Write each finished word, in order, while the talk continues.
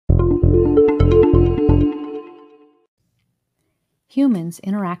Humans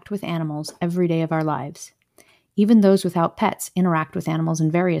interact with animals every day of our lives. Even those without pets interact with animals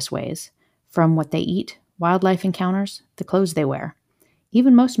in various ways, from what they eat, wildlife encounters, the clothes they wear.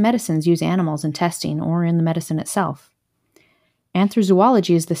 Even most medicines use animals in testing or in the medicine itself.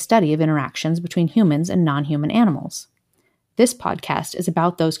 Anthrozoology is the study of interactions between humans and non-human animals. This podcast is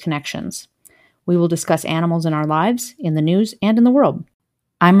about those connections. We will discuss animals in our lives, in the news, and in the world.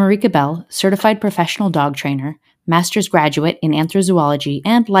 I'm Marika Bell, certified professional dog trainer, master's graduate in anthrozoology,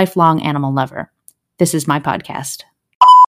 and lifelong animal lover. This is my podcast.